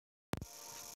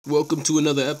Welcome to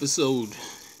another episode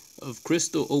of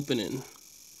Crystal Opening.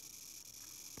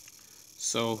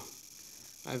 So,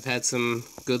 I've had some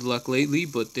good luck lately,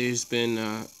 but there's been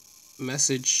a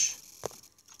message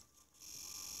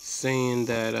saying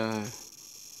that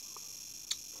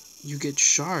you get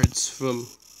shards from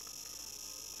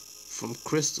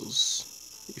crystals.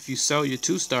 If you sell your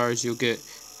 2 stars, you'll get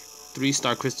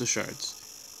 3-star crystal shards.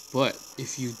 But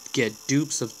if you get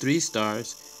dupes of 3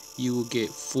 stars, you will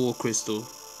get 4-star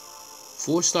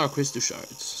crystal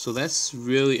shards. So that's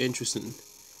really interesting.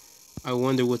 I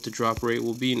wonder what the drop rate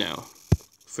will be now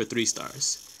for 3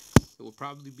 stars. It will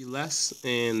probably be less,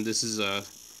 and this is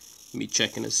me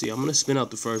checking to see. I'm gonna spin out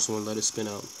the first one, let it spin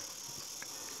out.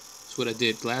 That's what I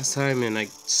did last time, and I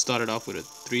started off with a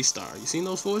 3-star. You seen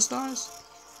those 4 stars?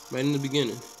 Right in the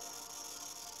beginning.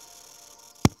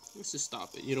 Let's just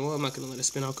stop it. You know what? I'm not gonna let it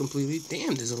spin out completely.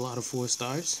 Damn, there's a lot of 4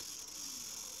 stars.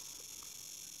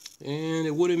 And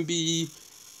it wouldn't be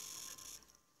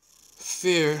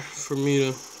fair for me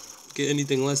to get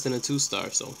anything less than a 2-star,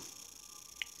 so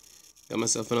got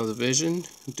myself another vision,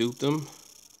 duped them,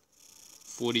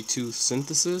 42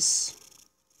 synthesis,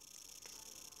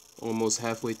 almost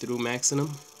halfway through maxing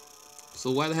them.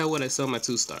 So why the hell would I sell my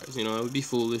 2 stars? You know, it would be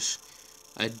foolish.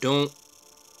 I don't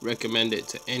recommend it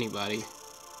to anybody,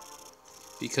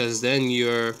 because then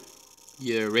your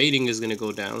rating is gonna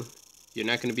go down. You're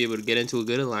not gonna be able to get into a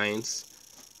good alliance.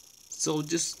 So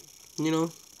just, you know,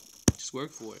 just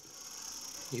work for it.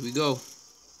 Here we go.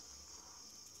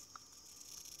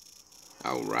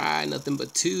 Alright, nothing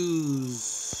but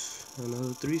 2s.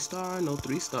 Another 3-star, no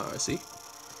 3-star. See?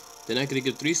 They're not gonna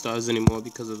give 3 stars anymore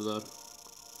because of the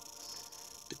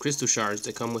crystal shards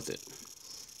that come with it.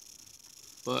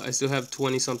 But I still have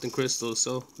 20 something crystals,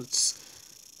 so let's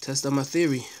test out my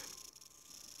theory.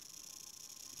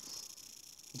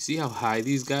 You see how high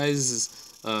these guys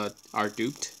are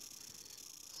duped?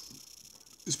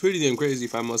 It's pretty damn crazy,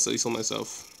 if I must say so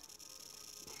myself.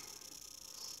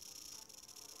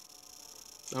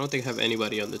 I don't think I have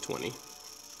anybody under 20.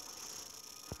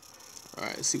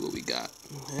 Alright, let's see what we got.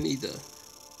 I need the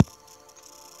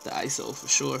ISO for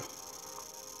sure.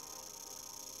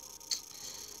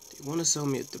 They want to sell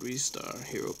me a 3-star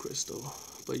hero crystal,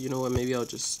 but you know what, maybe I'll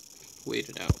just wait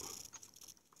it out.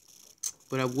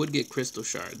 But I would get crystal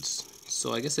shards,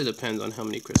 so I guess it depends on how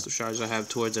many crystal shards I have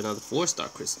towards another 4-star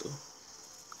crystal.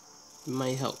 It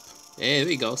might help. Hey, there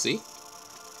we go, see?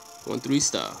 1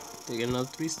 3-star. Did I get another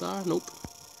 3-star? Nope.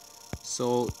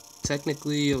 So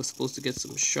technically I was supposed to get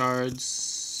some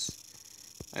shards.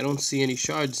 I don't see any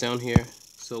shards down here,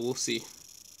 so we'll see.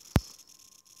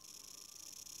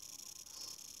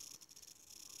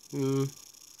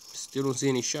 Still don't see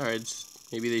any shards.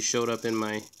 Maybe they showed up in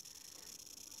my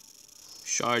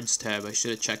shards tab. I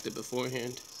should have checked it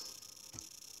beforehand.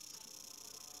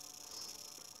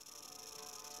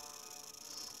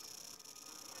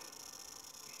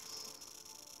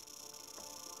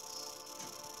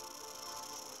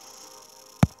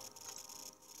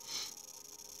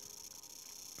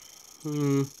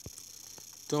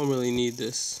 Don't really need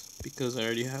this because I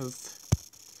already have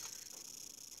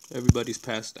everybody's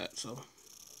past that, so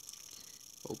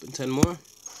open 10 more.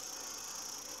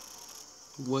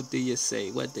 What do you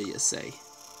say? What do you say?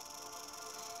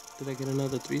 Did I get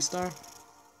another 3-star?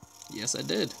 Yes, I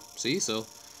did. See, so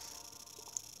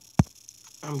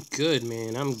I'm good,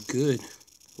 man. I'm good.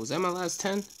 Was that my last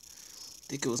 10? I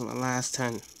think it was my last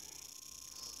 10.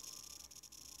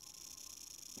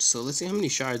 So let's see how many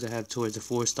shards I have towards a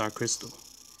 4-star crystal.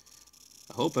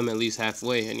 I hope I'm at least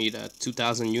halfway. I need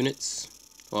 2,000 units.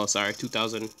 Well, sorry,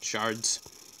 2,000 shards.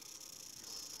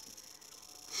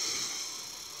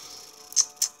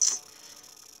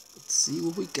 Let's see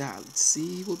what we got. Let's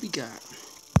see what we got.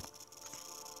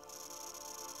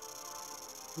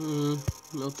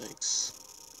 No thanks.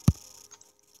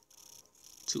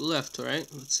 2 left, alright?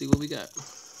 Let's see what we got.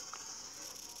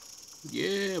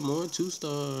 Yeah, more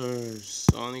 2-stars.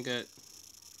 I only got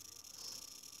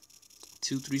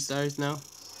 2 3-stars now.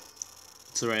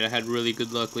 It's alright, I had really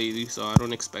good luck lately, so I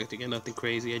don't expect to get nothing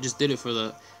crazy. I just did it for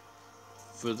the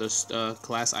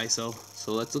class ISO.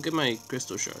 So let's look at my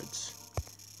crystal shards.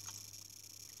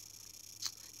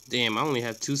 Damn, I only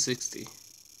have 260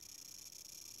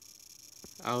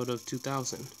 out of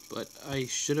 2,000, but I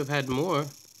should have had more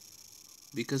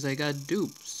because I got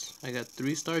dupes. I got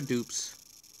 3-star dupes.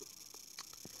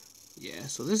 Yeah,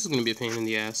 so this is gonna be a pain in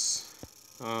the ass.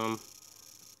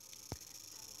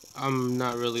 I'm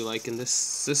not really liking this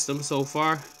system so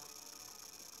far.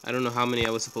 I don't know how many I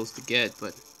was supposed to get,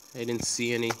 but I didn't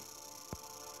see any.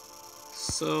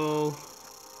 So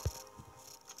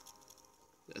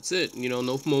that's it. You know,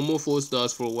 no more 4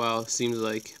 stars for a while. Seems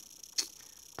like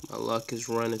my luck has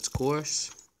run its course.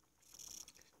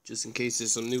 Just in case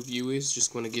there's some new viewers,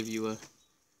 just want to give you a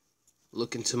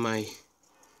look into my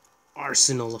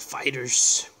arsenal of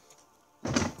fighters.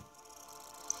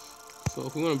 So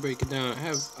if we want to break it down,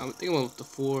 I'm thinking about the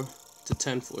 4 to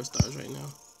 10 4-stars right now.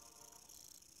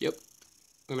 Yep,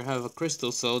 I'm gonna have a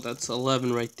crystal, so that's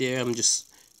 11 right there. I'm just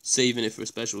saving it for a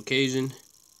special occasion.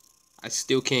 I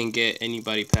still can't get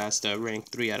anybody past rank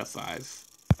 3 out of 5.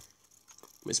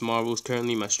 Miss Marvel is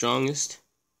currently my strongest.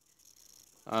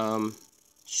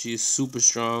 She's super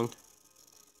strong.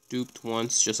 Duped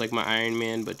once, just like my Iron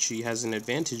Man, but she has an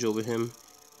advantage over him,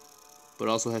 but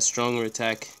also has stronger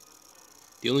attack.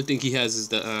 The only thing he has is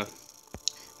the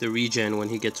regen when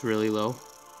he gets really low.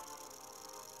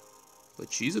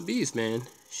 But she's a beast, man.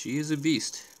 She is a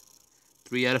beast.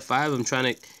 3 out of 5. I'm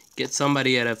trying to get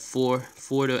somebody at a 4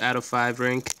 out of 5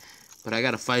 rank, but I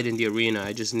gotta fight in the arena.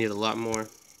 I just need a lot more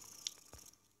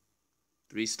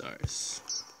 3 stars.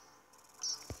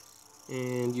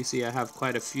 And you see I have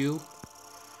quite a few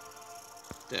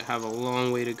that have a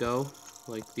long way to go,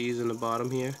 like these in the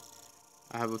bottom here.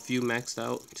 I have a few maxed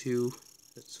out. 2,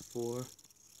 that's 4,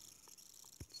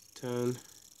 10.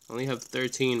 I only have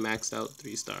 13 maxed out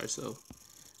 3 stars, so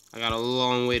I got a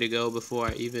long way to go before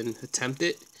I even attempt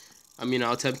it. I mean,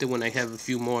 I'll attempt it when I have a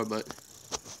few more, but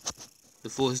the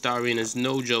 4-star arena is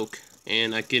no joke,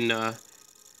 and I can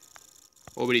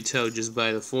already tell just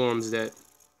by the forums that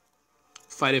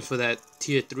fighting for that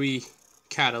tier 3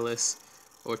 catalyst,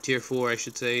 or tier 4 I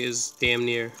should say, is damn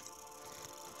near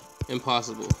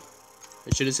impossible.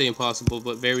 I shouldn't say impossible,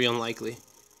 but very unlikely.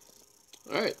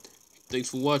 Alright, thanks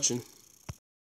for watching.